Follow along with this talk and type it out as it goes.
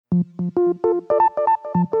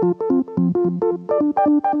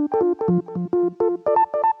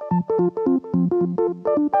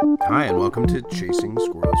Hi, and welcome to Chasing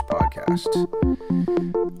Squirrels podcast.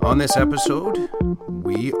 On this episode,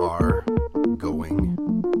 we are going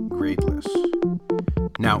gradeless.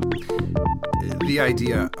 Now, the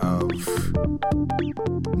idea of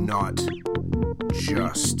not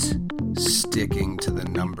just sticking to the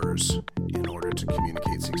numbers in order to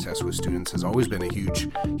communicate success with students has always been a huge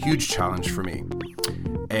challenge for me.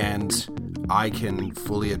 And I can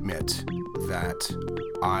fully admit that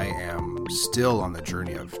I am still on the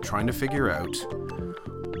journey of trying to figure out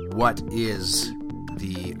what is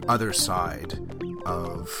the other side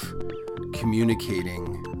of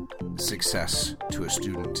communicating success to a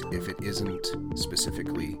student if it isn't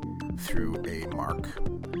specifically through a mark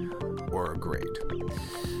or a grade.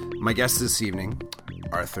 My guest this evening,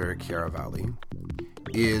 Arthur Chiaravalli,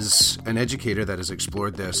 is an educator that has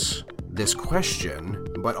explored this question,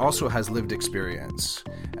 but also has lived experience,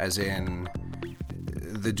 as in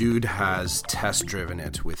the dude has test-driven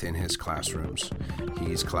it within his classrooms.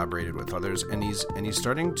 He's collaborated with others, and he's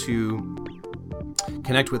starting to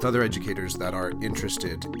connect with other educators that are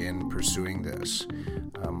interested in pursuing this.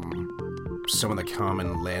 Some of the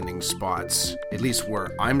common landing spots, at least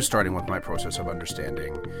where I'm starting with my process of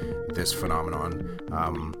understanding this phenomenon,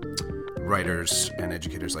 writers and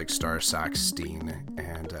educators like Star Sackstein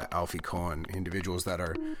and Alfie Cohen, individuals that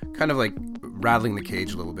are kind of like rattling the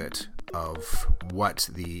cage a little bit of what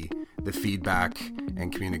the feedback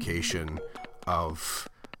and communication of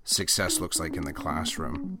success looks like in the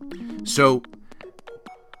classroom. So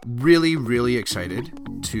really excited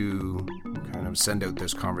to kind of send out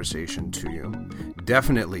this conversation to you.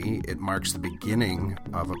 Definitely, it marks the beginning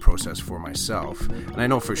of a process for myself, and I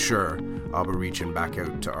know for sure I'll be reaching back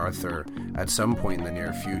out to Arthur at some point in the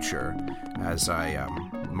near future as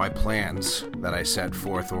my plans that I set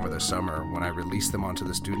forth over the summer, when I release them onto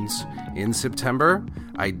the students in September,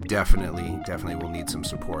 I definitely will need some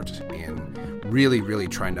support in really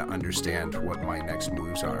trying to understand what my next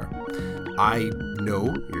moves are. I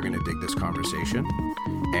know you're going to dig this conversation,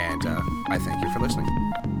 and I thank you for listening.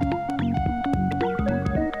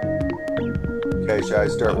 Okay, should I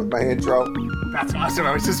start with my intro? That's awesome.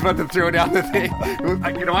 I was just about to throw down the thing.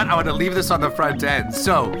 You know what? I want to leave this on the front end.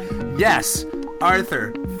 So, yes,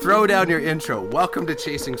 Arthur, throw down your intro. Welcome to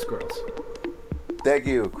Chasing Squirrels. Thank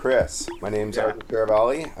you, Chris. My name's Arthur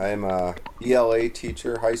Chiaravalli. I'm a ELA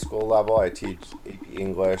teacher, high school level. I teach AP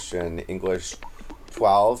English and English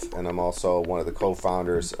 12, and I'm also one of the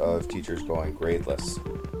co-founders of Teachers Going Gradeless.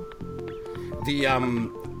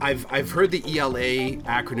 I've heard the ELA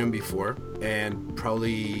acronym before, and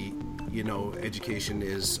probably, education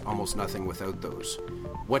is almost nothing without those.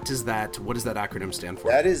 What does that acronym stand for?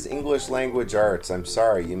 That is English Language Arts. I'm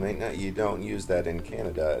sorry, you don't use that in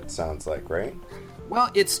Canada, it sounds like, right? Well,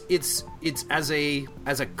 it's as a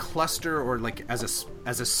cluster, or like as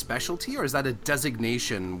a specialty, or is that a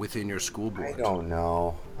designation within your school board? I don't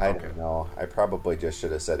know. I don't know. I probably just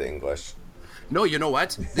should have said English. No, you know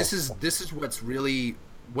what? This is what's really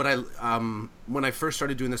what I when I first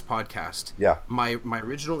started doing this podcast. Yeah. My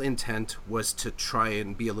original intent was to try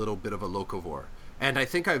and be a little bit of a locavore, and I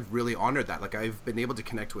think I've really honored that. Like, I've been able to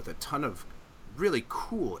connect with a ton of really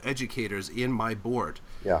cool educators in my board.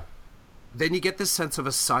 Yeah. Then you get this sense of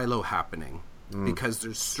a silo happening because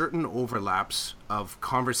there's certain overlaps of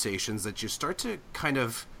conversations that you start to kind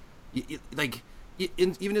of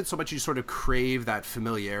even in so much you sort of crave that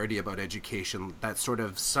familiarity about education that sort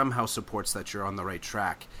of somehow supports that you're on the right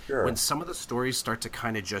track. Sure. When some of the stories start to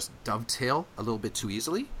kind of just dovetail a little bit too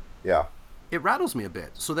easily, yeah, it rattles me a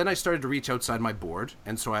bit. So then I started to reach outside my board,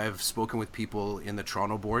 and so I've spoken with people in the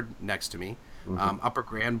Toronto board next to me, Upper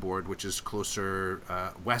Grand board, which is closer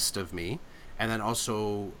west of me, and then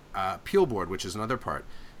also Peel board, which is another part.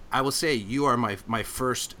 I will say you are my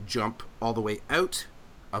first jump all the way out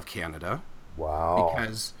of Canada. Wow.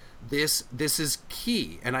 Because this is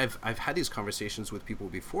key, and I've had these conversations with people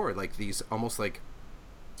before, like these almost like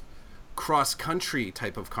cross country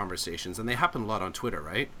type of conversations, and they happen a lot on Twitter,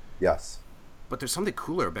 right? Yes. But there's something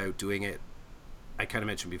cooler about doing it. I kind of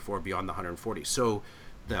mentioned before, beyond the 140. So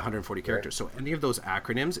the 140 characters. So any of those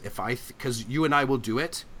acronyms, because you and I will do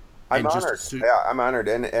it. I'm honored. I'm honored,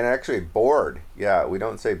 and actually board. Yeah, we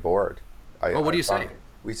don't say board. What do you say?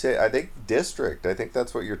 We say, I think district. I think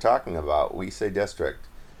that's what you're talking about. We say district.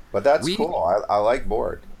 But that's cool. I like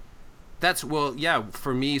board.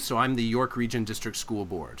 For me, so I'm the York Region District School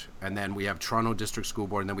Board, and then we have Toronto District School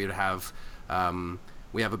Board, and then we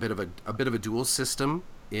have a bit of a dual system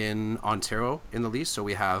in Ontario in the lease. So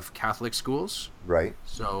we have Catholic schools, right?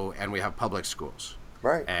 And we have public schools.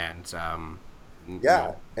 Right. And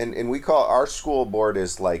Yeah, and we call our school board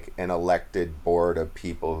is like an elected board of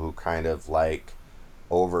people who kind of like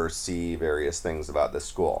oversee various things about the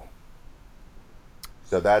school.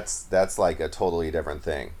 So that's like a totally different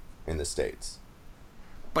thing in the States.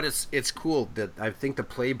 but it's cool that I think the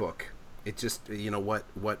playbook, it just,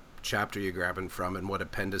 what chapter you're grabbing from and what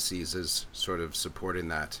appendices is sort of supporting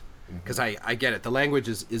that. Because I get it. The language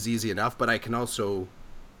is easy enough, but I can also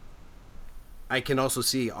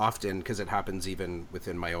see often, because it happens even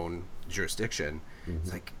within my own jurisdiction.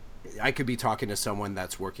 It's like I could be talking to someone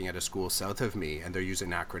that's working at a school south of me, and they're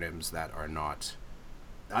using acronyms that are not,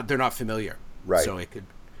 they're not familiar. Right. So it could.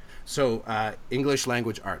 So English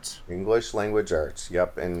language arts. English language arts.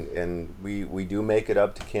 Yep, and we do make it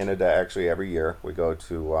up to Canada actually every year. We go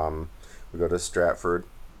to Stratford,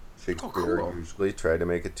 Shakespeare. Cool. Usually try to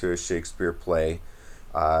make it to a Shakespeare play.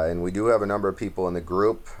 And we do have a number of people in the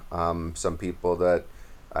group. Some people that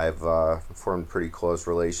I've formed pretty close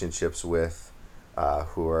relationships with,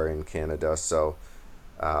 who are in Canada. So,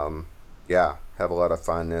 yeah, have a lot of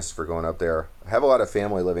fondness for going up there. I have a lot of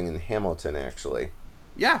family living in Hamilton, actually.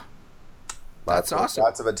 Yeah, that's awesome.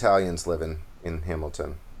 Lots of Italians living in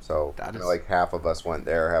Hamilton. So, That is- like half of us went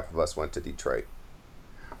there, half of us went to Detroit.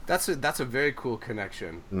 That's a very cool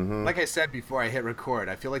connection. Mm-hmm. Like I said before I hit record,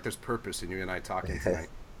 I feel like there's purpose in you and I talking tonight.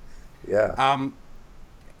 Yeah.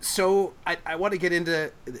 So I want to get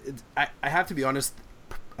into. I have to be honest.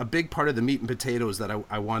 A big part of the meat and potatoes that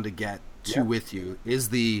I want to get to Yeah. with you is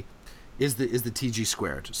the TG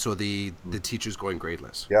squared. So the teachers going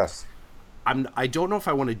gradeless. Yes. I don't know if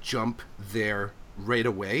I want to jump there right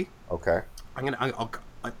away. Okay.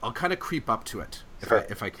 I'll kind of creep up to it Sure.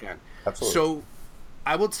 if I can. Absolutely. So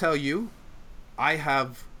I will tell you, I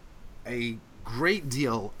have a great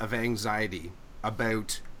deal of anxiety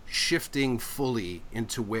about shifting fully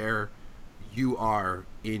into where you are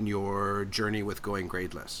in your journey with going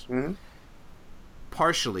gradeless. Mm-hmm.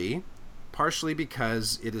 Partially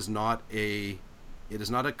because it is not a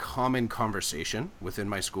common conversation within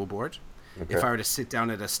my school board. Okay. If I were to sit down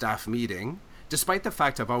at a staff meeting, despite the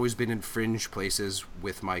fact I've always been in fringe places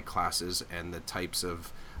with my classes and the types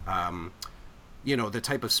of the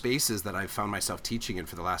type of spaces that I've found myself teaching in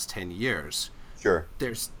for the last 10 years. Sure.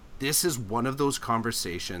 This is one of those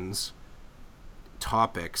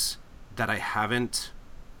topics that I haven't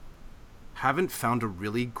found a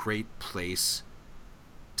really great place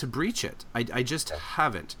to breach it. I just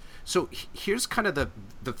haven't. So here's kind of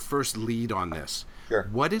the first lead on this. Sure.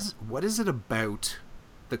 What is it about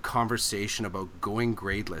the conversation about going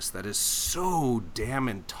gradeless that is so damn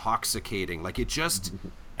intoxicating? Like it just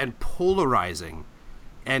and polarizing,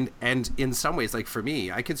 and in some ways, like for me,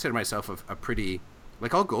 I consider myself a pretty,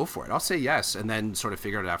 like, I'll go for it. I'll say yes and then sort of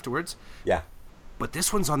figure it out afterwards. Yeah. But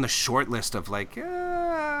this one's on the short list of like,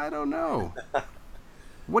 I don't know.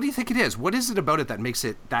 What do you think it is? What is it about it that makes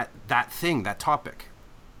it that topic?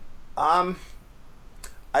 I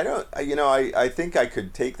don't, I think I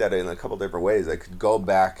could take that in a couple different ways. I could go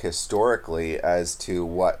back historically as to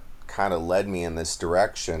what kind of led me in this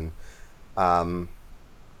direction.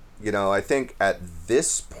 I think at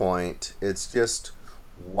this point, it's just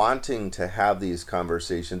wanting to have these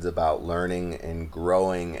conversations about learning and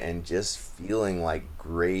growing and just feeling like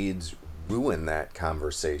grades ruin that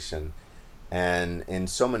conversation and in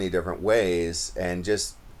so many different ways, and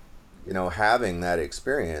just having that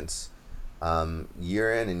experience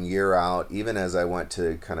year in and year out, even as I went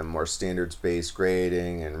to kind of more standards-based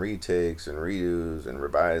grading and retakes and redos and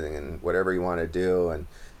revising and whatever you want to do, and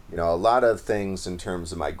a lot of things in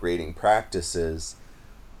terms of my grading practices,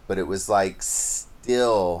 but it was like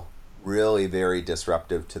still really very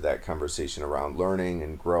disruptive to that conversation around learning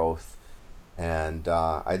and growth. And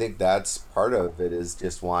I think that's part of it, is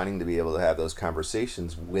just wanting to be able to have those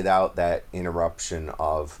conversations without that interruption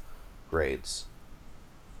of grades.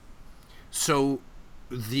 So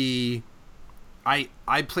I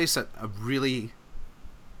place a really,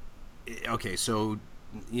 okay, so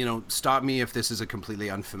stop me if this is a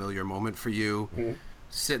completely unfamiliar moment for you. Mm-hmm.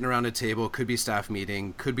 Sitting around a table, could be staff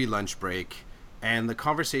meeting, could be lunch break, and the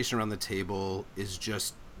conversation around the table is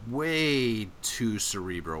just way too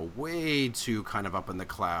cerebral, way too kind of up in the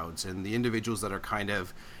clouds, and the individuals that are kind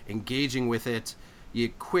of engaging with it, you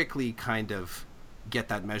quickly kind of get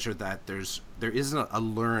that measure that there isn't a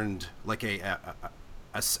learned, like a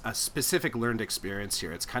specific learned experience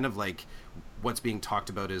here. It's kind of like what's being talked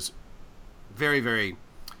about is very, very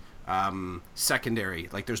secondary.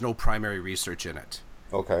 Like there's no primary research in it.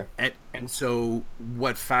 Okay. And so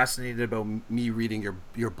what fascinated about me reading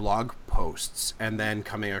your blog posts and then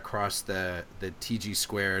coming across the TG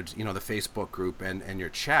squared, the Facebook group and your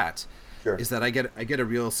chat, Sure. is that I get a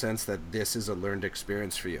real sense that this is a learned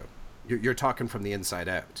experience for you. You're talking from the inside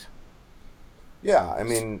out. Yeah, I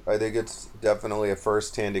mean, I think it's definitely a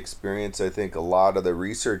first-hand experience. I think a lot of the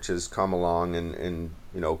research has come along and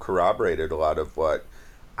corroborated a lot of what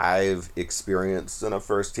I've experienced on a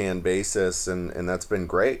first-hand basis, and that's been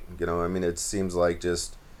great. I mean, it seems like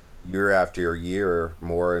just year after year,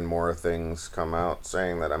 more and more things come out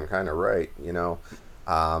saying that I'm kind of right.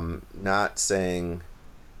 Not saying,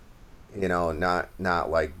 not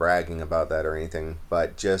like bragging about that or anything,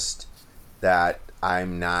 but just that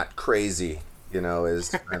I'm not crazy, is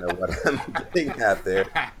kind of what I'm getting at there.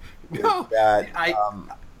 Is No, that, I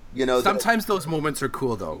that, sometimes those moments are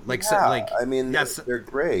cool though. yeah, I mean, yes, they're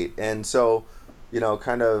great. And so,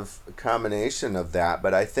 kind of a combination of that.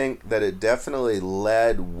 But I think that it definitely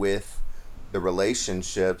led with the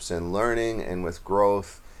relationships and learning and with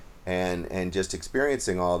growth and just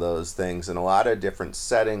experiencing all those things in a lot of different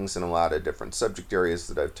settings and a lot of different subject areas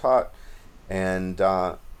that I've taught. And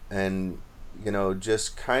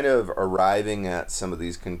just kind of arriving at some of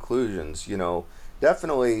these conclusions.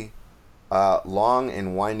 Definitely long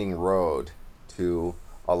and winding road to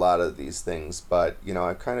a lot of these things, but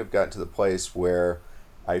I've kind of got to the place where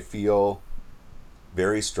I feel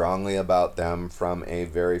very strongly about them from a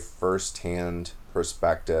very first-hand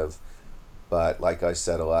perspective. But like I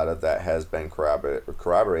said, a lot of that has been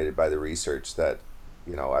corroborated by the research that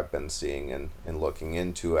I've been seeing and looking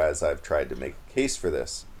into as I've tried to make a case for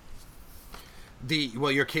this.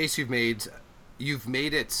 your case you've made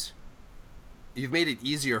it you've made it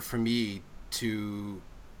easier for me to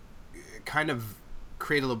kind of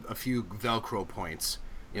create a few Velcro points.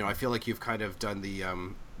 I feel like you've kind of done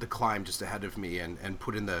the climb just ahead of me and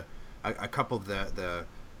put in a couple of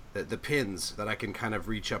the pins that I can kind of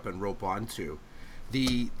reach up and rope onto.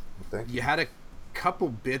 The Thank you. You had a couple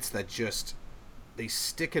bits that just they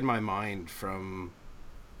stick in my mind from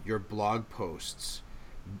your blog posts.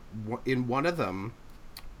 In one of them,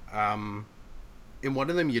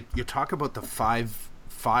 you talk about the five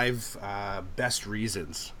best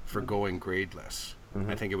reasons for going gradeless.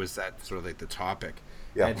 I think it was that sort of like the topic.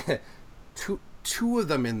 Yeah. And two of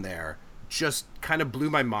them in there just kind of blew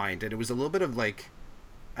my mind, and it was a little bit of like,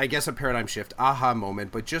 I guess, a paradigm shift, aha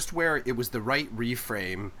moment, but just where it was the right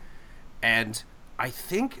reframe, and I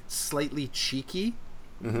think slightly cheeky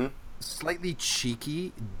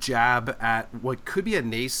jab at what could be a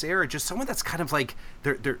naysayer, or just someone that's kind of like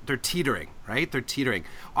they're teetering, right? They're teetering.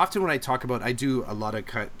 Often when I do a lot of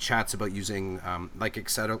chats about using like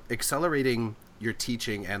accelerating your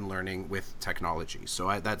teaching and learning with technology.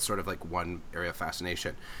 So that's sort of like one area of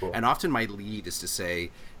fascination. Cool. And often my lead is to say,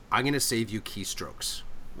 I'm going to save you keystrokes.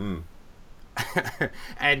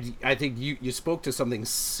 And I think you spoke to something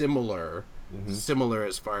similar. Similar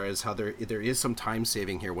as far as how there is some time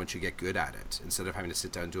saving here once you get good at it, instead of having to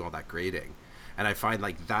sit down and do all that grading. And I find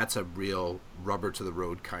like that's a real rubber to the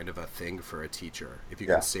road kind of a thing for a teacher, if you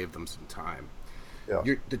can save them some time.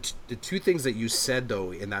 Yeah. The two things that you said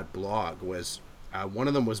though in that blog was one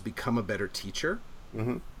of them was become a better teacher,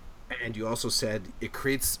 and you also said it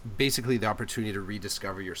creates basically the opportunity to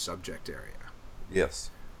rediscover your subject area.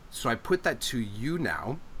 Yes. So I put that to you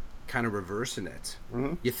now, kind of reversing it.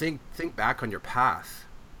 You think back on your path.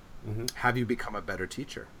 Have you become a better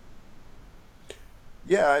teacher?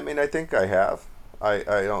 Yeah, I mean, I think I have. I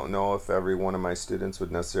don't know if every one of my students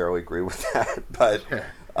would necessarily agree with that, but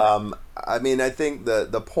I mean, I think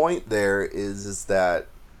the point there is that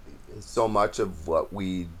so much of what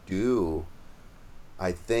we do,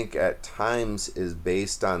 I think at times is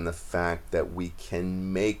based on the fact that we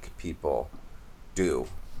can make people do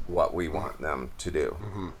what we want them to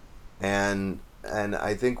do. And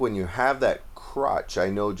I think when you have that crutch, I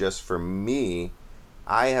know just for me,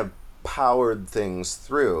 I have powered things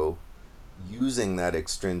through using that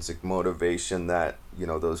extrinsic motivation, that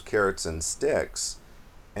those carrots and sticks,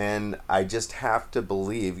 and I just have to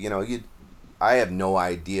believe. I have no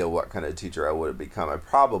idea what kind of teacher I would have become. I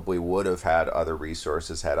probably would have had other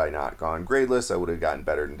resources had I not gone gradeless. I would have gotten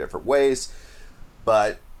better in different ways,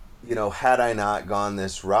 but had I not gone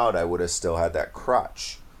this route, I would have still had that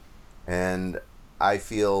crutch. And I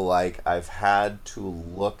feel like I've had to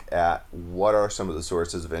look at what are some of the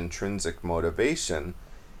sources of intrinsic motivation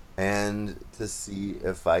and to see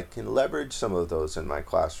if I can leverage some of those in my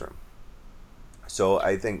classroom. So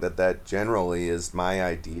I think that generally is my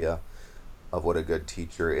idea of what a good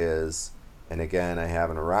teacher is. And again, I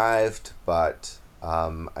haven't arrived, but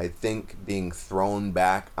I think being thrown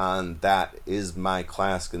back on that, is my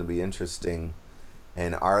class going to be interesting?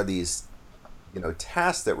 And are these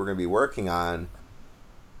tasks that we're going to be working on,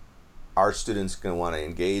 are students going to want to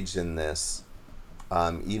engage in this?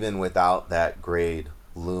 even without that grade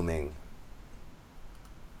looming.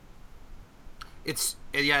 It's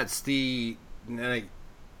the and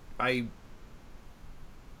I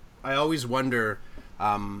I always wonder.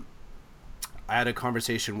 I had a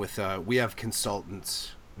conversation with we have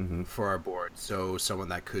consultants Mm-hmm. for our board, so someone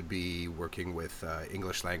that could be working with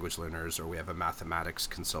English language learners, or we have a mathematics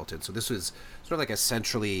consultant. So this was sort of like a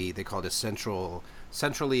centrally, they call it a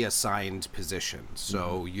centrally assigned position. Mm-hmm.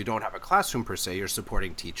 So you don't have a classroom per se, you're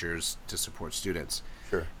supporting teachers to support students.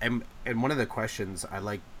 Sure. And one of the questions I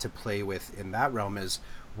like to play with in that realm is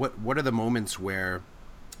what are the moments where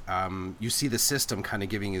you see the system kind of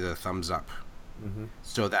giving you the thumbs up, Mm-hmm.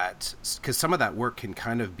 so that, because some of that work can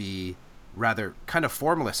kind of be rather kind of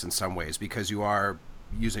formless in some ways, because you are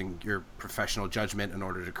using your professional judgment in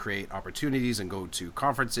order to create opportunities and go to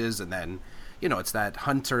conferences, and then it's that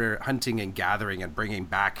hunting and gathering and bringing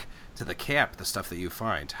back to the camp the stuff that you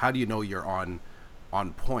find. How do you know you're on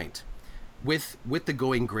point with the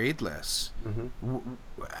going gradeless? Mm-hmm.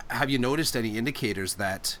 Have you noticed any indicators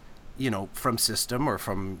that from system, or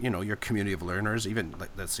from your community of learners, even like,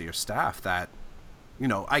 let's say, your staff, that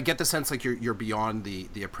I get the sense like you're beyond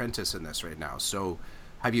the apprentice in this right now. So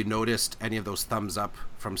have you noticed any of those thumbs up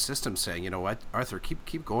from systems saying, you know what, Arthur,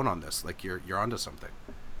 keep going on this, like you're onto something?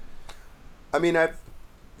 I mean,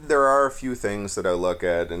 there are a few things that I look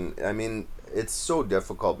at, and I mean, it's so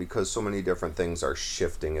difficult because so many different things are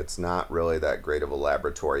shifting. It's not really that great of a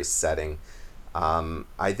laboratory setting.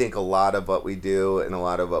 I think a lot of what we do and a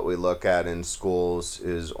lot of what we look at in schools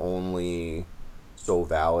is only so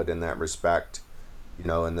valid in that respect,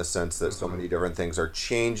 in the sense that so many different things are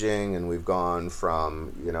changing, and we've gone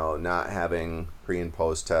from, not having pre and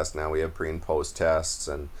post tests. Now we have pre and post tests,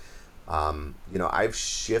 and, I've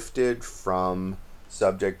shifted from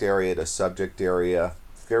subject area to subject area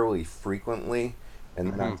fairly frequently.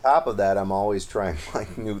 And then on top of that, I'm always trying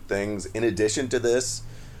like new things in addition to this.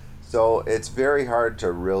 So it's very hard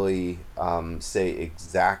to really say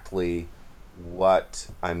exactly what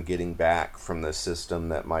I'm getting back from the system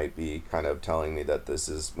that might be kind of telling me that this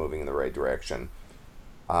is moving in the right direction.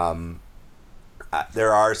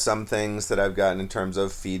 There are some things that I've gotten in terms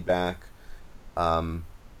of feedback from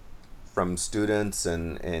students,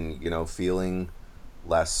 and feeling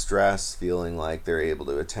less stress, feeling like they're able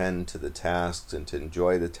to attend to the tasks and to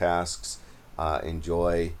enjoy the tasks,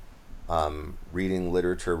 enjoy reading,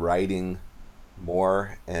 literature, writing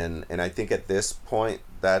more, and I think at this point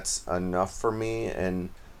that's enough for me. And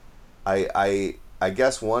I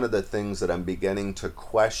guess one of the things that I'm beginning to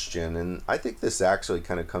question, and I think this actually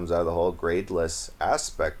kind of comes out of the whole gradeless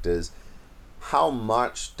aspect, is how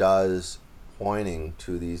much does pointing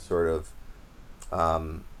to these sort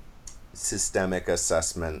of systemic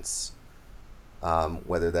assessments,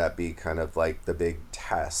 whether that be kind of like the big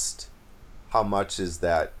test, how much is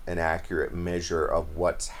that an accurate measure of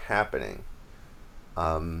what's happening?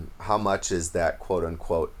 How much is that quote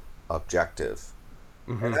unquote objective?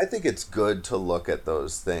 And I think it's good to look at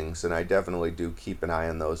those things, and I definitely do keep an eye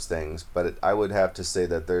on those things. But I would have to say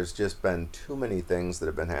that there's just been too many things that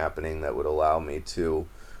have been happening that would allow me to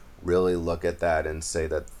really look at that and say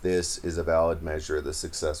that this is a valid measure of the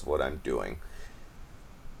success of what I'm doing.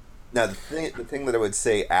 Now, the thing that I would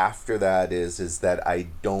say after that is that I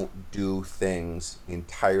don't do things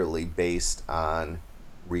entirely based on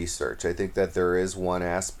research. I think that there is one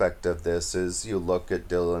aspect of this is you look at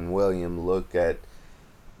Dylan William, look at,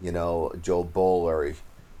 Joe Bowler,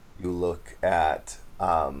 you look at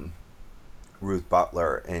Ruth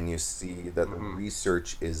Butler, and you see that the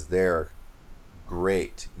research is there.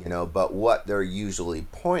 Great, but what they're usually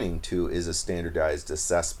pointing to is a standardized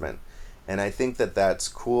assessment. And I think that that's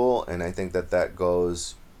cool, and I think that that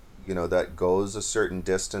goes a certain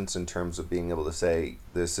distance in terms of being able to say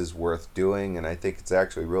this is worth doing. And I think it's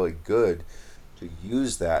actually really good to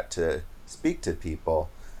use that to speak to people.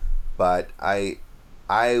 But I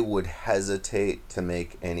would hesitate to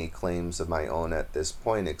make any claims of my own at this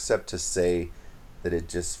point, except to say that it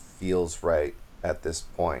just feels right at this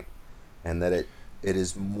point, and that it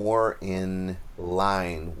is more in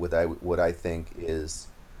line with what I think is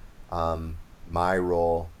my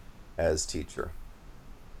role as teacher.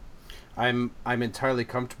 I'm entirely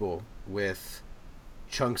comfortable with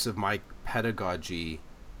chunks of my pedagogy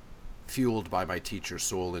fueled by my teacher's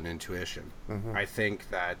soul and intuition. Mm-hmm. I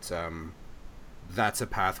think that that's a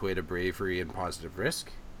pathway to bravery and positive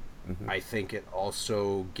risk. Mm-hmm. I think it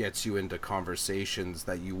also gets you into conversations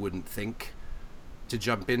that you wouldn't think to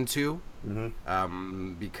jump into,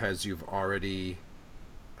 because you've already,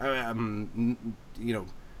 another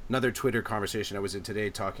Twitter conversation I was in today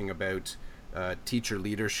talking about teacher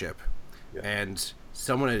leadership. Yeah. And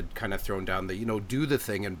someone had kind of thrown down the, do the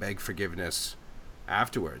thing and beg forgiveness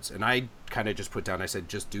afterwards. And I kind of just put down, I said,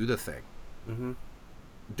 just do the thing. Mm-hmm.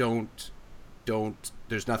 Don't,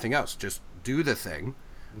 there's nothing else. Just do the thing.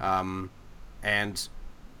 And,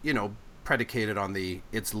 predicated on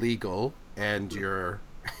it's legal and you're,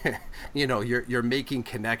 you're making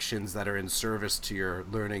connections that are in service to your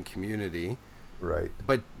learning community. Right.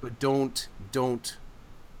 But don't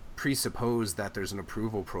presuppose that there's an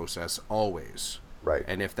approval process always. Right.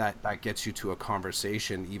 And if that gets you to a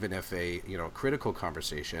conversation, even if a critical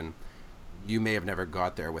conversation, you may have never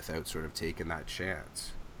got there without sort of taking that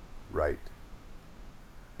chance. Right.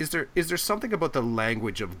 Is there something about the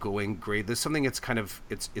language of going grade? There's something it's kind of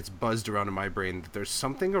it's buzzed around in my brain that there's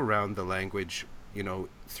something around the language,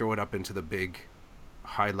 throw it up into the big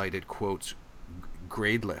highlighted quotes,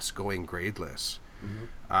 gradeless, going gradeless.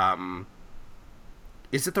 Mm-hmm.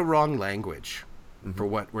 Is it the wrong language for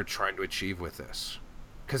what we're trying to achieve with this?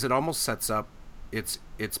 Because it almost sets up, it's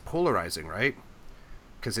polarizing, right?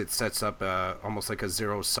 Because it sets up almost like a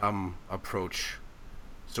zero-sum approach.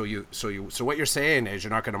 So what you're saying is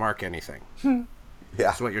you're not going to mark anything.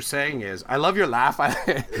 Yeah. So what you're saying is, I love your laugh.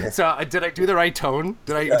 So did I do the right tone?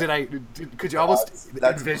 Could you almost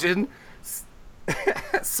envision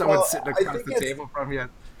someone sitting across the table from you?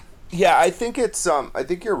 Yeah, I think it's I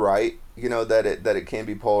think you're right, that it can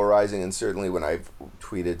be polarizing, and certainly when I've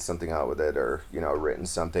tweeted something out with it or, written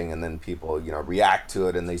something and then people, react to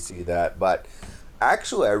it and they see that. But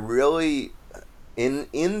actually I really in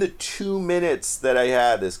the 2 minutes that I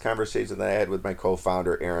had this conversation that I had with my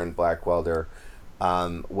co-founder Aaron Blackwelder,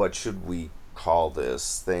 what should we call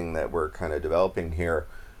this thing that we're kind of developing here?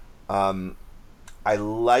 I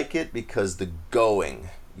like it because the going,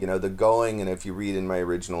 and if you read in my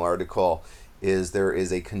original article, is there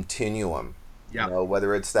is a continuum. Yeah.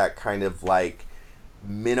 Whether it's that kind of like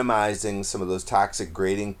minimizing some of those toxic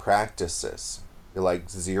grading practices, like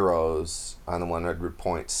zeros on the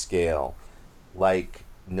 100-point scale, like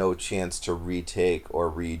no chance to retake or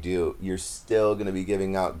redo. You're still going to be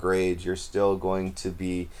giving out grades. You're still going to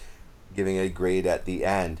be giving a grade at the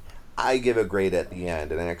end. I give a grade at the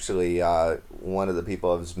end, and actually one of the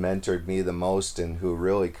people who's mentored me the most and who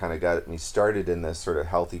really kind of got me started in this sort of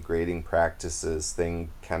healthy grading practices thing,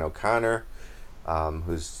 Ken O'Connor,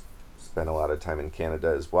 who's spent a lot of time in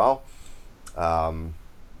Canada as well. And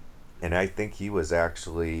I think he was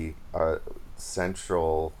actually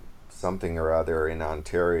central something or other in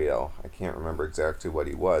Ontario. I can't remember exactly what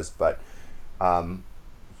he was, but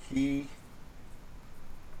he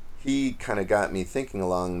kind of got me thinking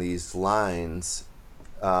along these lines,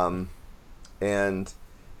 and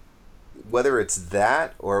whether it's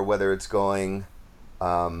that or whether it's going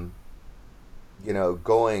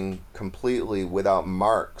going completely without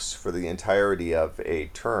marks for the entirety of a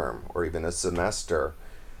term or even a semester,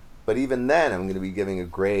 but even then I'm going to be giving a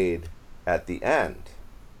grade at the end.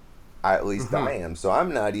 At least I am. So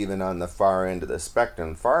I'm not even on the far end of the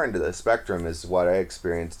spectrum. Far end of the spectrum is what I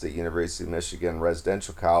experienced at University of Michigan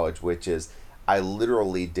Residential College, which is I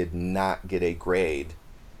literally did not get a grade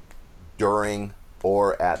during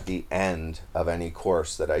or at the end of any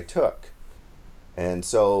course that I took. And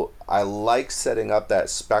so I like setting up that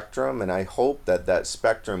spectrum, and I hope that that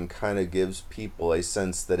spectrum kind of gives people a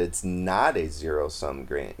sense that it's not a zero-sum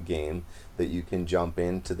game, that you can jump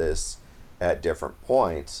into this at different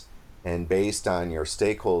points. And based on your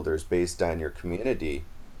stakeholders, based on your community,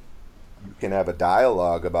 you can have a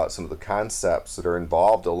dialogue about some of the concepts that are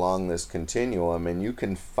involved along this continuum, and you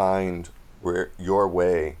can find your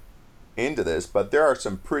way into this. But there are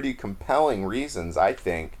some pretty compelling reasons, I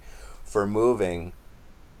think, for moving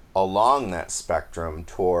along that spectrum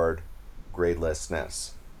toward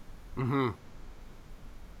gradelessness. Mm-hmm.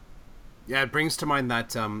 Yeah, it brings to mind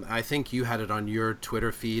that I think you had it on your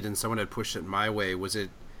Twitter feed and someone had pushed it my way. Was it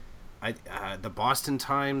the Boston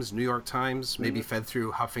Times, New York Times, maybe fed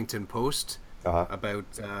through Huffington Post about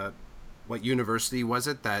what university was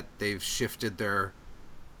it that they've shifted their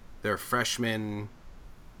freshman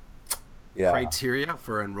criteria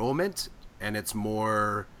for enrollment, and it's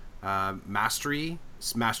more mastery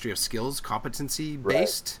of skills, competency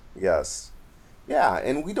based. Right. Yes. Yeah,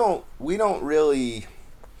 and we don't really.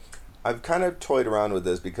 I've kind of toyed around with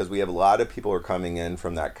this because we have a lot of people who are coming in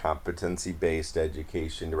from that competency-based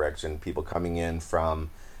education direction, people coming in from,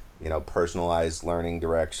 personalized learning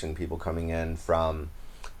direction, people coming in from,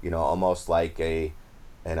 almost like an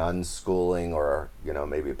unschooling or,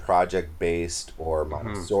 maybe project-based or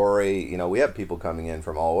Montessori. We have people coming in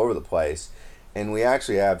from all over the place, and we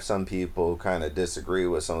actually have some people who kind of disagree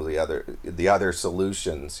with some of the other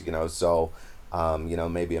solutions, so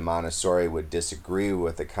Maybe a Montessori would disagree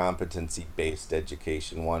with a competency-based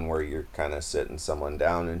education, one where you're kind of sitting someone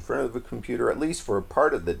down in front of a computer, at least for a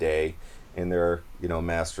part of the day, and they're,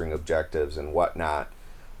 mastering objectives and whatnot.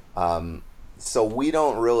 So we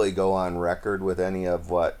don't really go on record with any of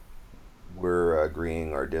what we're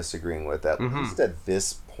agreeing or disagreeing with, at least at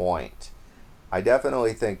this point. I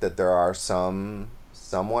definitely think that there are some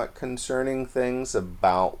somewhat concerning things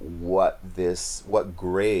about what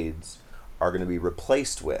grades are going to be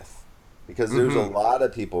replaced with, because there's a lot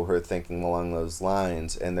of people who are thinking along those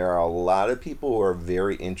lines, and there are a lot of people who are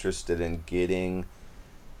very interested in getting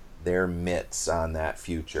their mitts on that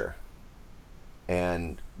future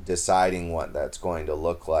and deciding what that's going to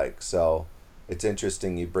look like. So it's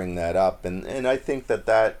interesting you bring that up, and I think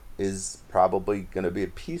that is probably going to be a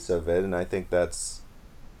piece of it, and I think that's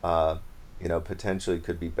potentially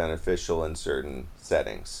could be beneficial in certain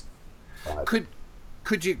settings.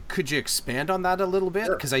 Could you expand on that a little bit?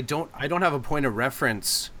 Sure. Because I don't have a point of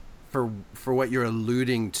reference for what you're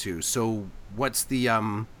alluding to. So what's the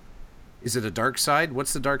is it a dark side?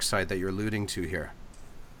 What's the dark side that you're alluding to here?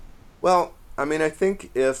 Well, I mean, I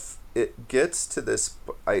think if it gets to this,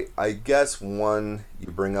 I guess, one, you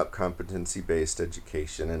bring up competency-based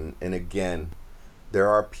education, and again, there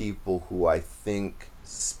are people who I think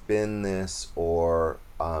spin this or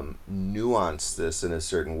nuance this in a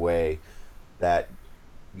certain way that,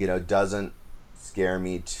 doesn't scare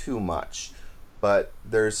me too much. But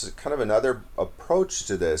there's kind of another approach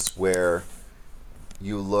to this where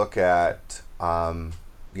you look at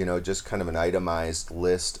just kind of an itemized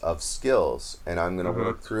list of skills, and I'm going to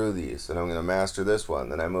work through these, and I'm going to master this one,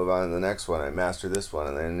 then I move on to the next one, I master this one,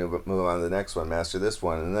 and then move on to the next one, master this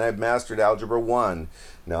one, and then I've mastered algebra 1,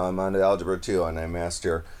 now I'm on to algebra 2, and I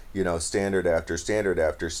master standard after standard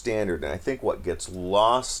after standard. And I think what gets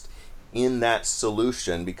lost in that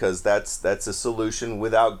solution, because that's a solution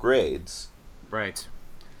without grades, right?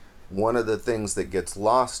 One of the things that gets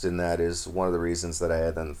lost in that is one of the reasons that I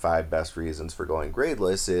had in the 5 best reasons for going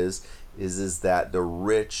gradeless is that the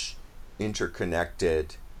rich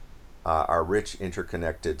interconnected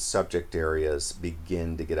subject areas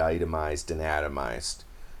begin to get itemized and atomized.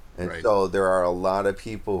 And right. So there are a lot of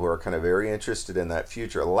people who are kind of very interested in that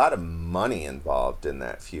future, a lot of money involved in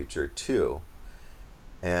that future too.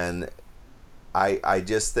 And I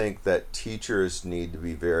just think that teachers need to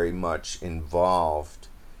be very much involved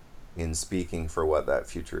in speaking for what that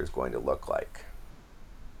future is going to look like.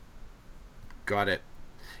 Got it.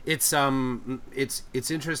 It's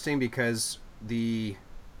interesting because I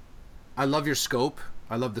love your scope.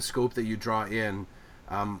 I love the scope that you draw in.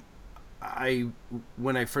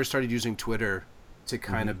 When I first started using Twitter to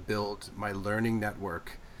kind of build my learning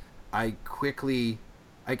network, I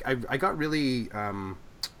got really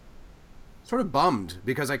sort of bummed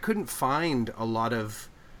because I couldn't find a lot of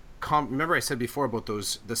remember I said before about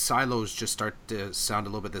the silos just start to sound a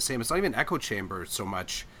little bit the same. It's not even echo chamber so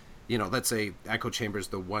much, let's say echo chamber is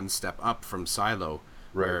the one step up from silo,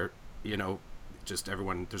 right, where, just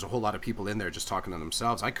everyone, there's a whole lot of people in there just talking to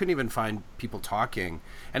themselves. I couldn't even find people talking,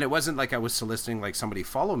 and it wasn't like I was soliciting like somebody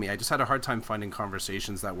follow me. I just had a hard time finding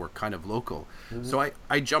conversations that were kind of local. So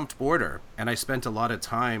I jumped border, and I spent a lot of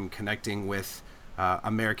time connecting with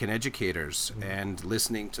American educators and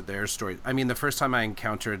listening to their stories. I mean, the first time I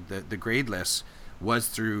encountered the gradeless was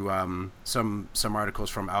through some articles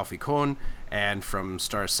from Alfie Kohn and from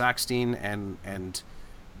Star Sackstein, and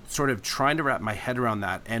sort of trying to wrap my head around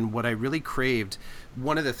that. And what I really craved,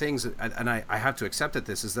 one of the things, and I have to accept that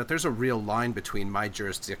this is that there's a real line between my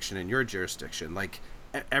jurisdiction and your jurisdiction. Like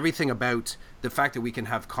everything about the fact that we can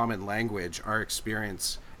have common language, our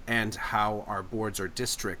experience, and how our boards or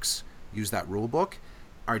districts use that rule book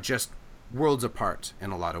are just worlds apart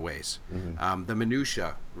in a lot of ways. The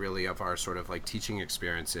minutia really of our sort of like teaching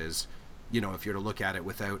experiences, if you're to look at it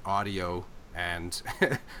without audio and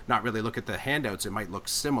not really look at the handouts, it might look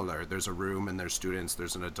similar. There's a room and there's students,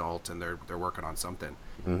 there's an adult, and they're working on something.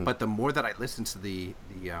 But the more that I listened to the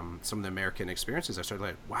some of the American experiences, I started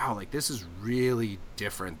like, wow, like this is really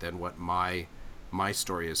different than what my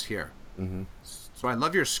story is here. So I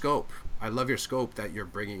love your scope. I love your scope that you're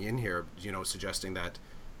bringing in here, suggesting that,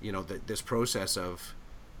 that this process of,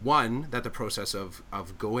 that the process of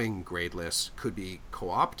going gradeless could be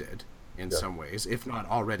co-opted in some ways, if not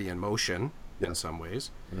already in motion in some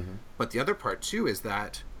ways. But the other part too is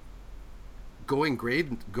that going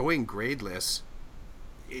gradeless,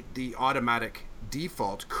 the automatic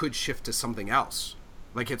default could shift to something else.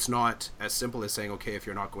 Like it's not as simple as saying, okay, if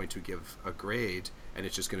you're not going to give a grade and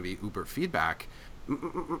it's just going to be Uber feedback,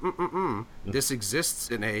 this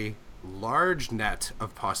exists in a large net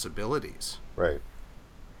of possibilities. Right.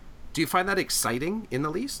 Do you find that exciting in the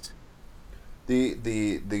least?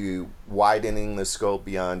 The widening the scope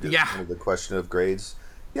beyond just kind of the question of grades.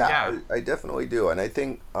 Yeah, I definitely do. And I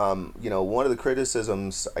think, one of the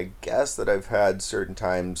criticisms, I guess, that I've had certain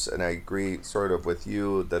times, and I agree sort of with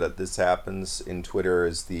you that this happens in Twitter,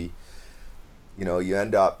 is you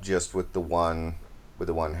end up just with the one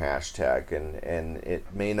hashtag, and it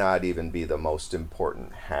may not even be the most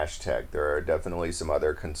important hashtag. There are definitely some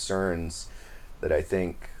other concerns that I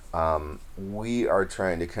think we are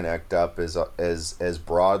trying to connect up as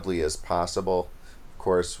broadly as possible. Of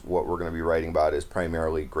course, what we're going to be writing about is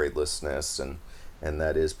primarily gradelessness, and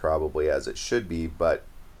that is probably as it should be. But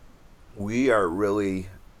we are really,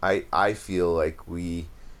 I feel like we,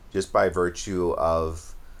 just by virtue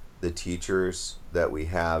of the teachers that we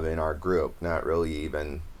have in our group, not really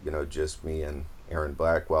even, just me and Aaron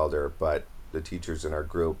Blackwelder, but the teachers in our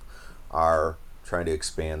group are trying to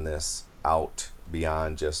expand this out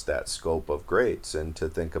beyond just that scope of grades and to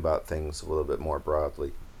think about things a little bit more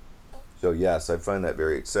broadly. So yes, I find that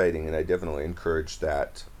very exciting, and I definitely encourage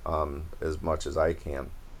that as much as I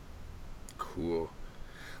can. Cool.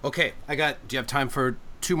 Okay, do you have time for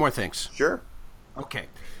two more things? Sure. Okay,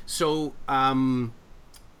 so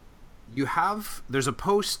there's a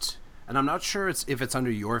post, and I'm not sure if it's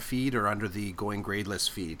under your feed or under the Going Gradeless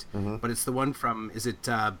feed, but it's the one from, is it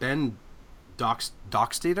Ben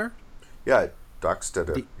Dockstader? Yeah,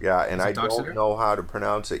 Dockstader. Yeah, and I don't know how to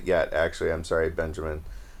pronounce it yet, actually. I'm sorry, Benjamin.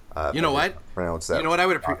 You know what? Pronounce that. You know what I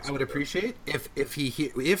would appreciate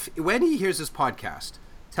if when he hears this podcast,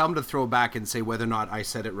 tell him to throw back and say whether or not I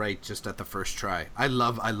said it right just at the first try. I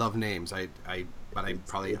love names. I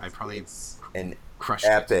probably an crushed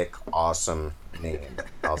epic, awesome name.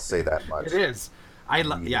 I'll say that much. It is. I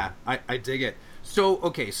dig it. So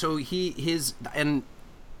okay, so in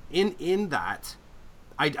that.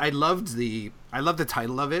 I loved the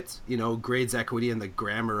title of it, grades, equity, and the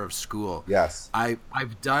grammar of school. Yes. I've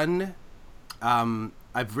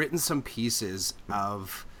written some pieces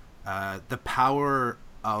of the power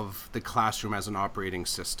of the classroom as an operating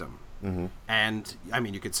system. Mm-hmm. And I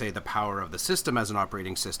mean, you could say the power of the system as an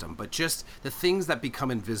operating system, but just the things that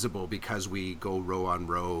become invisible because we go row on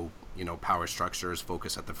row, power structures,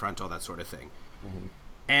 focus at the front, all that sort of thing. Mm-hmm.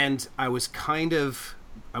 And I was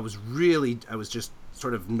just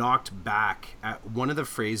sort of knocked back at one of the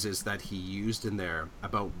phrases that he used in there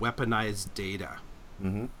about weaponized data.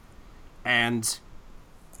 Mm-hmm. And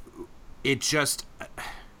it just,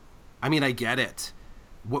 I mean, I get it.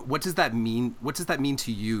 What does that mean? What does that mean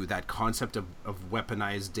to you, that concept of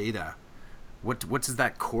weaponized data? What does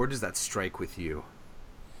that chord, does that strike with you?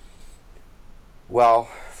 Well,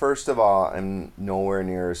 first of all, I'm nowhere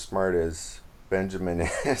near as smart as Benjamin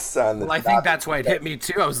is on the Well, I think that's why it hit me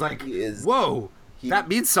too. I was like, whoa. That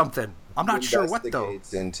means something. I'm not sure what though. He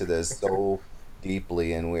investigates into this so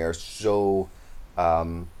deeply, and we are so.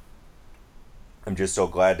 I'm just so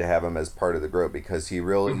glad to have him as part of the group because he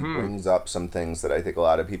really brings up some things that I think a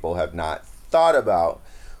lot of people have not thought about,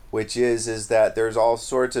 which is that there's all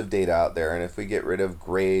sorts of data out there, and if we get rid of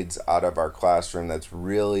grades out of our classroom, that's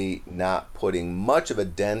really not putting much of a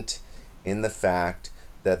dent in the fact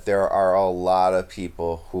that there are a lot of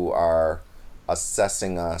people who are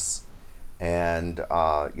assessing us. And,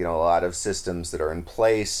 a lot of systems that are in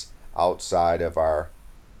place outside of our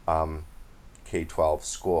K-12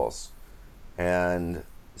 schools. And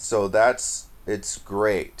so it's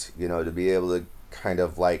great, to be able to kind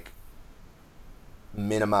of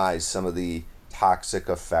minimize some of the toxic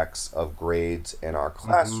effects of grades in our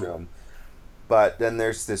classroom. But then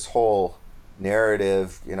there's this whole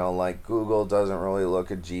narrative, Google doesn't really look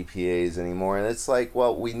at GPAs anymore. And it's like,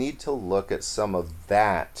 well, we need to look at some of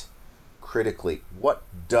that critically. What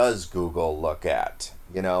does Google look at?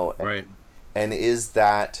 Right. And is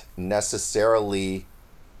that necessarily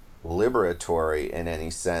liberatory in any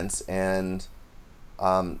sense? And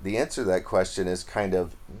the answer to that question is kind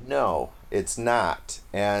of no, it's not.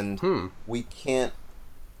 And we can't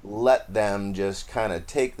let them just kind of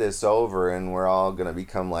take this over and we're all going to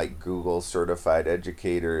become like Google certified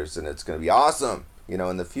educators and it's going to be awesome,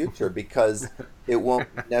 in the future, because it won't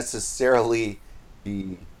necessarily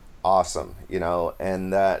be awesome,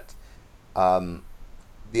 and that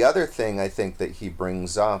the other thing I think that he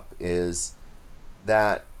brings up is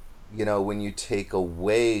that, when you take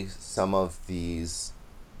away some of these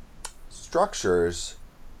structures,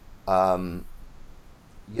 there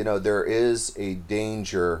is a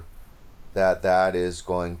danger that is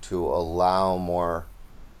going to allow more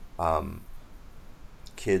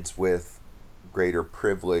kids with greater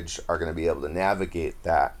privilege are going to be able to navigate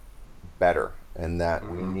that better. And that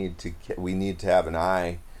we need to have an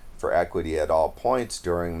eye for equity at all points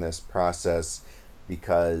during this process,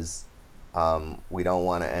 because we don't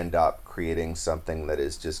want to end up creating something that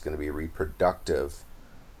is just going to be reproductive.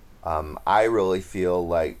 I really feel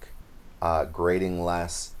like grading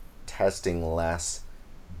less, testing less,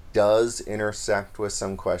 does intersect with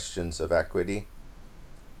some questions of equity.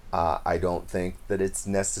 I don't think that it's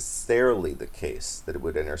necessarily the case that it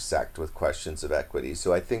would intersect with questions of equity.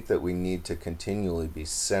 So I think that we need to continually be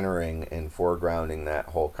centering and foregrounding that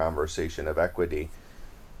whole conversation of equity,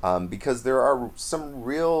 because there are some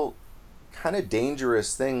real kind of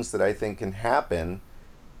dangerous things that I think can happen,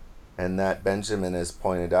 and that Benjamin has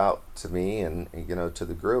pointed out to me and to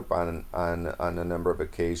the group on a number of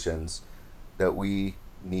occasions, that we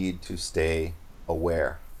need to stay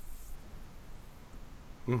aware.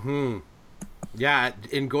 Yeah,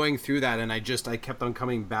 in going through that, and I kept on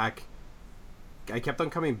coming back. I kept on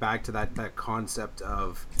coming back to that concept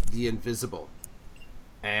of the invisible.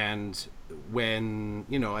 And when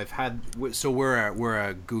I've had, so we're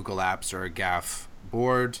a Google Apps or a GAF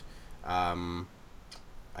board.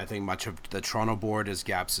 I think much of the Toronto board is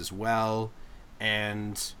GAPS as well,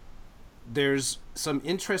 and there's some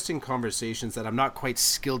interesting conversations that I'm not quite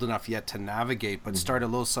skilled enough yet to navigate, but start a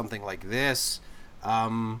little something like this.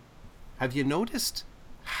 Have you noticed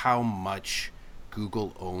how much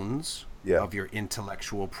Google owns of your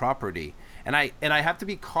intellectual property? And I have to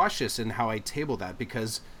be cautious in how I table that,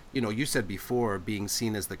 because you said before, being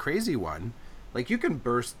seen as the crazy one, like you can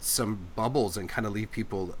burst some bubbles and kind of leave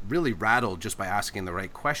people really rattled just by asking the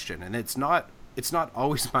right question. And it's not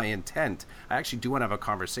always my intent. I actually do want to have a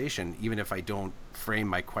conversation, even if I don't frame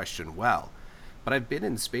my question well. But I've been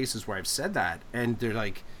in spaces where I've said that, and they're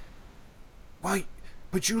like, "Well,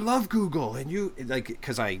 but you love Google, and you like,"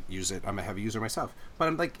 because I use it. I'm a heavy user myself. But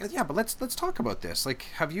I'm like, yeah, but let's talk about this. Like,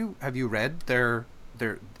 have you read their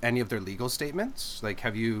any of their legal statements? Like,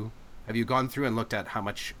 have you gone through and looked at how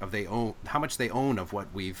much they own of what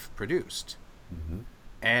we've produced?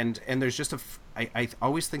 And there's just I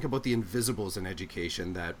always think about the invisibles in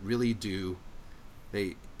education that really do,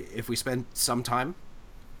 if we spend some time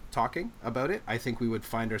talking about it, I think we would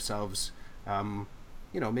find ourselves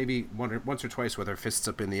maybe once or twice with our fists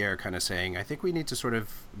up in the air, kind of saying, I think we need to sort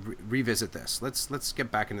of revisit this. Let's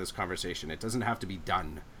get back into this conversation. It doesn't have to be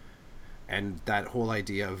done. And that whole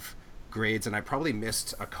idea of grades, and I probably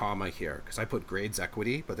missed a comma here because I put grades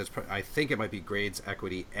equity, but I think it might be grades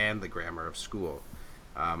equity and the grammar of school.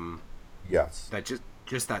 Yes. That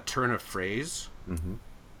just that turn of phrase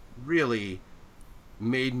really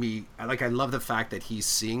made me like. I love the fact that he's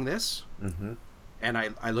seeing this, and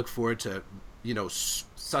I look forward to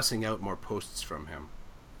sussing out more posts from him.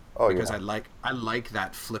 Because I like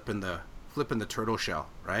that flipping the turtle shell,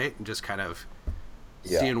 right, and just kind of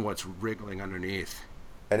seeing what's wriggling underneath.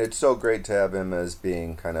 And it's so great to have him as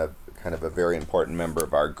being kind of a very important member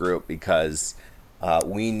of our group, because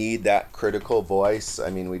we need that critical voice. I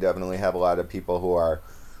mean, we definitely have a lot of people who are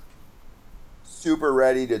super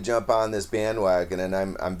ready to jump on this bandwagon, and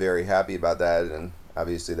I'm very happy about that, and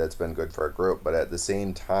obviously that's been good for our group. But at the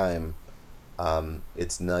same time,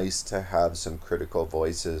 it's nice to have some critical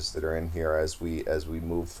voices that are in here as we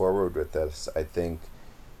move forward with this. I think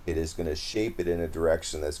it is going to shape it in a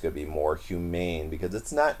direction that's going to be more humane, because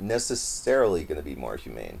it's not necessarily going to be more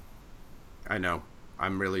humane. I know.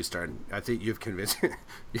 I'm really starting. I think you've convinced me.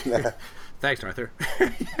 Thanks, Arthur.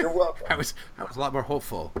 You're welcome. I was a lot more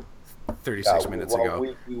hopeful 36 minutes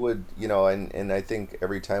ago. We would, and I think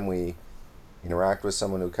every time we interact with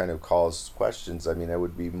someone who kind of calls questions, I mean, I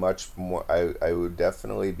would be much more, I would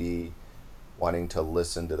definitely be wanting to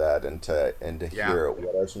listen to that and to hear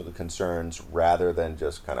what are some of the concerns, rather than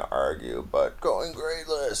just kind of argue, but going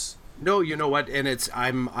gradeless. No, you know what? And it's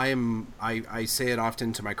I say it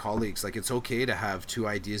often to my colleagues, like, it's okay to have two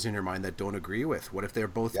ideas in your mind that don't agree with. What if they're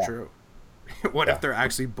both true? What if they're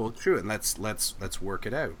actually both true? And let's work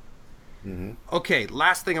it out. Okay,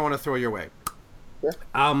 last thing I want to throw your way. Sure.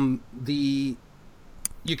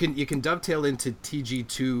 You can dovetail into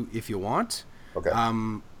TG2 if you want. Okay.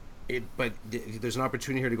 But there's an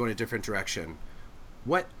opportunity here to go in a different direction.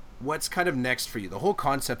 What's kind of next for you? The whole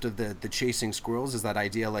concept of the chasing squirrels is that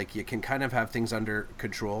idea, like, you can kind of have things under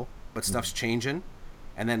control, but stuff's changing.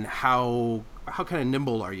 And then how kind of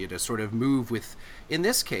nimble are you to sort of move with, in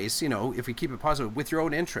this case, if we keep it positive, with your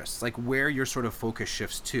own interests, like where your sort of focus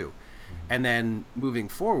shifts to. And then moving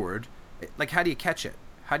forward, like, how do you catch it?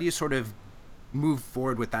 How do you sort of move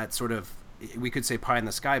forward with that sort of, we could say pie in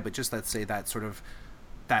the sky, but just let's say that sort of,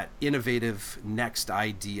 that innovative next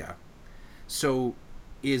idea. So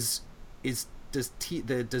does the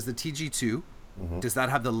TG2 Does that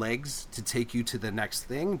have the legs to take you to the next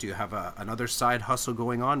thing? Do you have another side hustle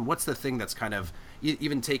going on? What's the thing that's kind of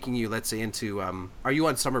even taking you, let's say, into? Are you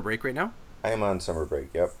on summer break right now? I am on summer break.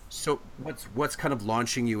 Yep. So what's kind of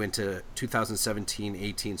launching you into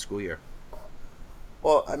 2017-18 school year?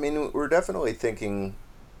 Well, I mean, we're definitely thinking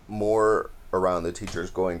more around the teachers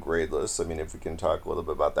going gradeless. I mean, if we can talk a little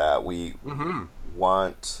bit about that, we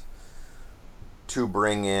want to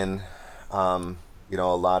bring in,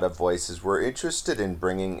 a lot of voices. We're interested in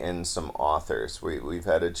bringing in some authors. We've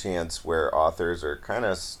had a chance where authors are kind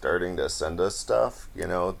of starting to send us stuff,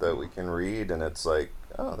 that we can read, and it's like,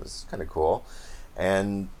 oh, this is kind of cool.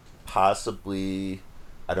 And possibly,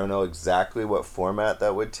 I don't know exactly what format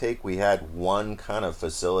that would take. We had one kind of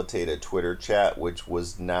facilitate a Twitter chat, which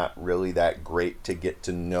was not really that great to get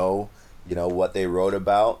to know, what they wrote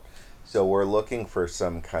about. So we're looking for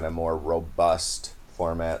some kind of more robust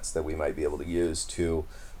formats that we might be able to use to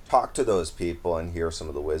talk to those people and hear some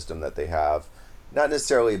of the wisdom that they have. Not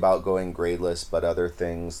necessarily about going gradeless, but other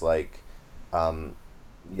things like,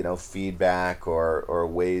 feedback or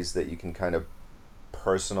ways that you can kind of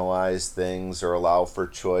personalize things or allow for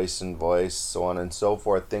choice and voice, so on and so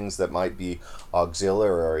forth. Things that might be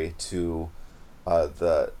auxiliary to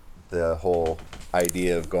the whole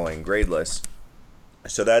idea of going gradeless.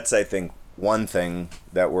 So that's, I think, one thing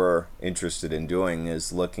that we're interested in doing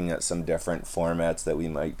is looking at some different formats that we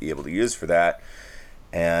might be able to use for that,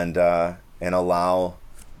 and allow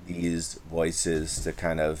these voices to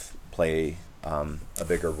kind of play a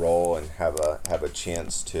bigger role and have a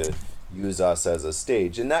chance to use us as a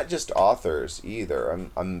stage, and not just authors either.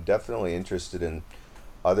 I'm definitely interested in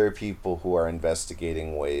other people who are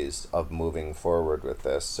investigating ways of moving forward with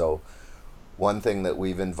this. So one thing that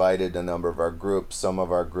we've invited a number of our groups, some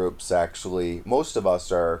of our groups actually, most of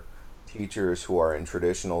us are teachers who are in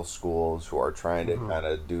traditional schools who are trying to kind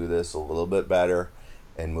of do this a little bit better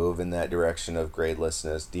and move in that direction of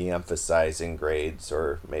gradelessness, de-emphasizing grades,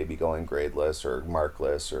 or maybe going gradeless or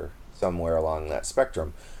markless or somewhere along that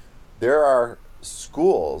spectrum. There are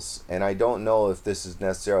schools, and I don't know if this is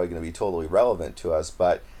necessarily going to be totally relevant to us,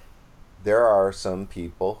 but there are some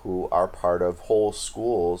people who are part of whole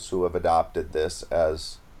schools who have adopted this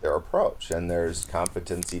as their approach. And there's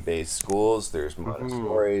competency-based schools, there's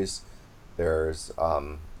Montessori's, there's,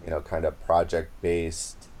 kind of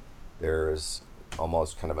project-based, there's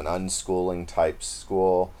almost kind of an unschooling type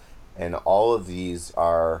school. And all of these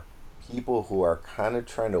are people who are kind of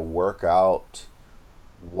trying to work out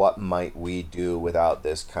what might we do without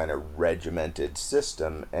this kind of regimented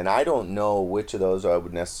system. And I don't know which of those I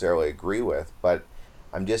would necessarily agree with, but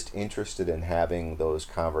I'm just interested in having those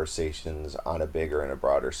conversations on a bigger and a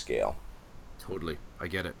broader scale. Totally. I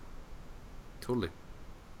get it. Totally.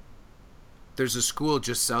 There's a school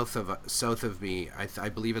just south of me. I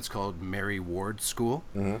believe it's called Mary Ward School,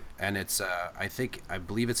 and it's I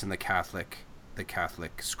believe it's in the Catholic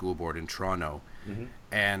School Board in Toronto,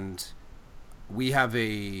 and we have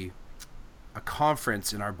a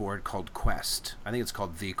conference in our board called Quest. I think it's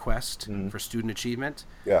called the Quest for Student Achievement.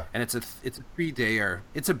 Yeah, and it's a 3-dayer.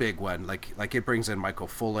 It's a big one. Like it brings in Michael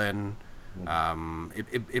Fullen.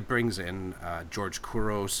 It brings in George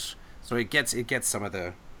Couros. So it gets some of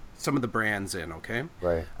the brands in. Okay.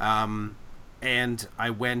 Right. And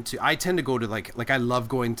I tend to go to like I love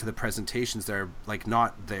going to the presentations. They're like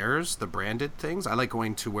not theirs, the branded things. I like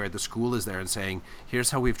going to where the school is there and saying,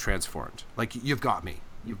 here's how we've transformed. Like, you've got me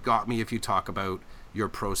if you talk about your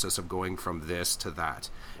process of going from this to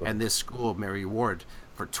that. Right. And this school, Mary Ward,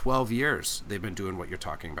 for 12 years, they've been doing what you're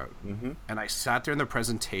talking about. And I sat there in the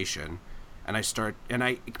presentation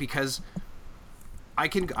because I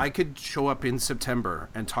could show up in September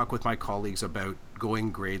and talk with my colleagues about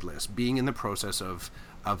going gradeless, being in the process of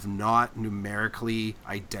not numerically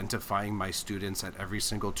identifying my students at every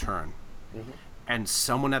single turn. And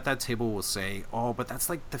someone at that table will say, oh, but that's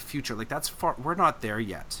like the future. Like, that's far, we're not there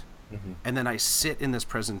yet. And then I sit in this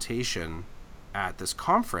presentation at this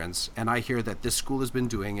conference and I hear that this school has been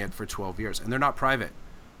doing it for 12 years and they're not private.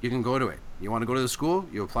 You can go to it. You want to go to the school,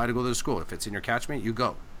 you apply to go to the school. If it's in your catchment, you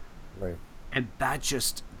go. Right. And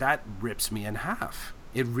that rips me in half.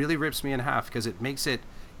 It really rips me in half because it makes it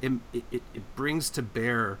brings to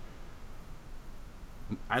bear,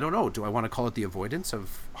 I don't know, do I want to call it the avoidance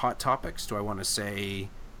of hot topics? Do I want to say,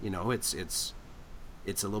 it's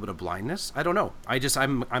a little bit of blindness? I don't know.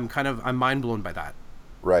 I'm mind blown by that.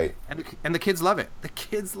 Right. And the kids love it. The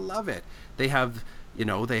kids love it. They have,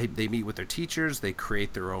 they meet with their teachers, they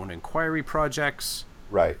create their own inquiry projects.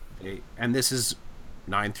 Right. And this is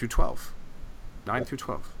 9 through 12. 9 through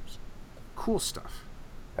 12. Cool stuff.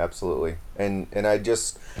 absolutely. And I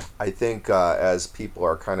think as people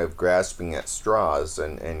are kind of grasping at straws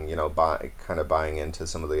and kind of buying into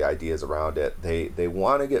some of the ideas around it, they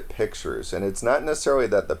want to get pictures, and it's not necessarily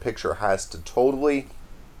that the picture has to totally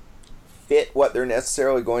fit what they're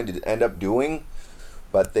necessarily going to end up doing,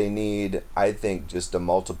 but they need, I think, just a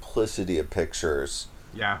multiplicity of pictures.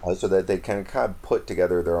 Yeah. So that they can kind of put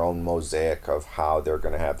together their own mosaic of how they're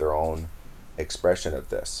going to have their own expression of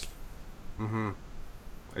this. Mm-hmm.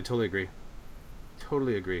 I totally agree.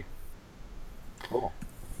 Totally agree. Cool.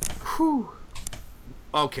 Whew.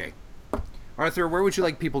 Okay. Arthur, where would you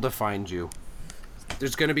like people to find you?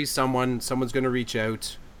 There's going to be someone's going to reach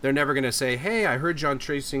out. They're never going to say, "Hey, I heard John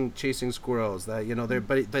chasing squirrels."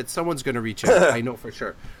 That but someone's going to reach out. I know for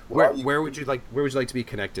sure. Where would you like to be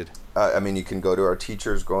connected? You can go to our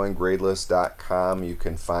teachersgoinggradeless.com. You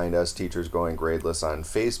can find us, Teachers Going Gradeless, on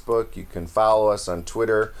Facebook. You can follow us on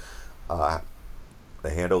Twitter. The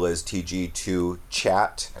handle is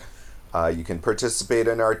TG2Chat. You can participate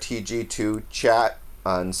in our TG2 chat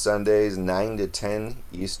on Sundays 9 to 10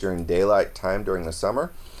 Eastern Daylight Time during the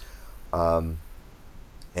summer.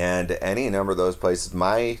 And any number of those places.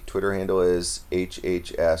 My Twitter handle is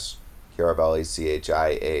HHS Chiaravalli,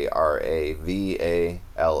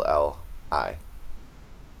 CHIARAVALLI.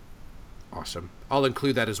 Awesome. I'll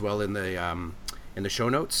include that as well in the show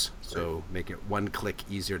notes, so make it one click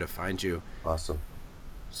easier to find you. Awesome.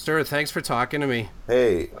 Sir, thanks for talking to me.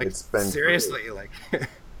 Hey, it's been seriously great.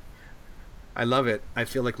 I love it. I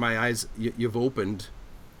feel like my eyes you've opened.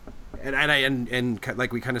 And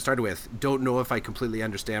like we kind of started with, don't know if I completely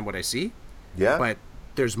understand what I see. Yeah. But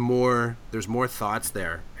there's more thoughts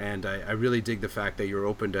there, and I really dig the fact that you're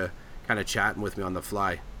open to kind of chatting with me on the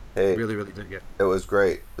fly. Hey, really, really dig it. It was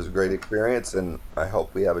great. It was a great experience, and I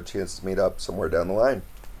hope we have a chance to meet up somewhere down the line.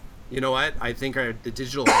 You know what? I think the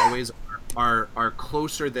digital hallways are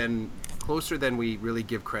closer than we really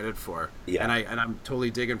give credit for. Yeah. And I'm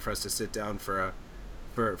totally digging for us to sit down for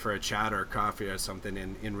a chat or coffee or something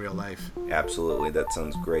in real life. Absolutely. That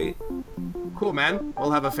sounds great. Cool, man.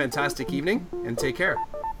 We'll have a fantastic evening and take care.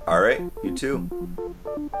 All right. You too.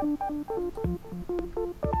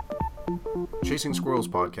 Chasing Squirrels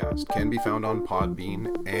podcast can be found on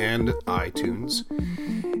Podbean and iTunes.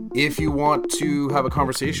 If you want to have a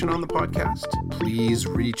conversation on the podcast, please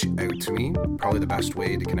reach out to me. Probably the best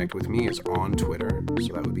way to connect with me is on Twitter.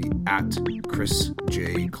 So that would be at Chris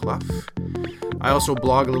J. Clough. I also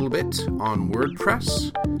blog a little bit on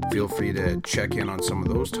WordPress. Feel free to check in on some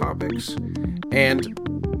of those topics. And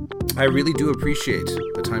I really do appreciate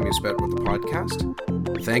the time you spent with the podcast.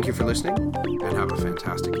 Thank you for listening, and have a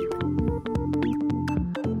fantastic evening.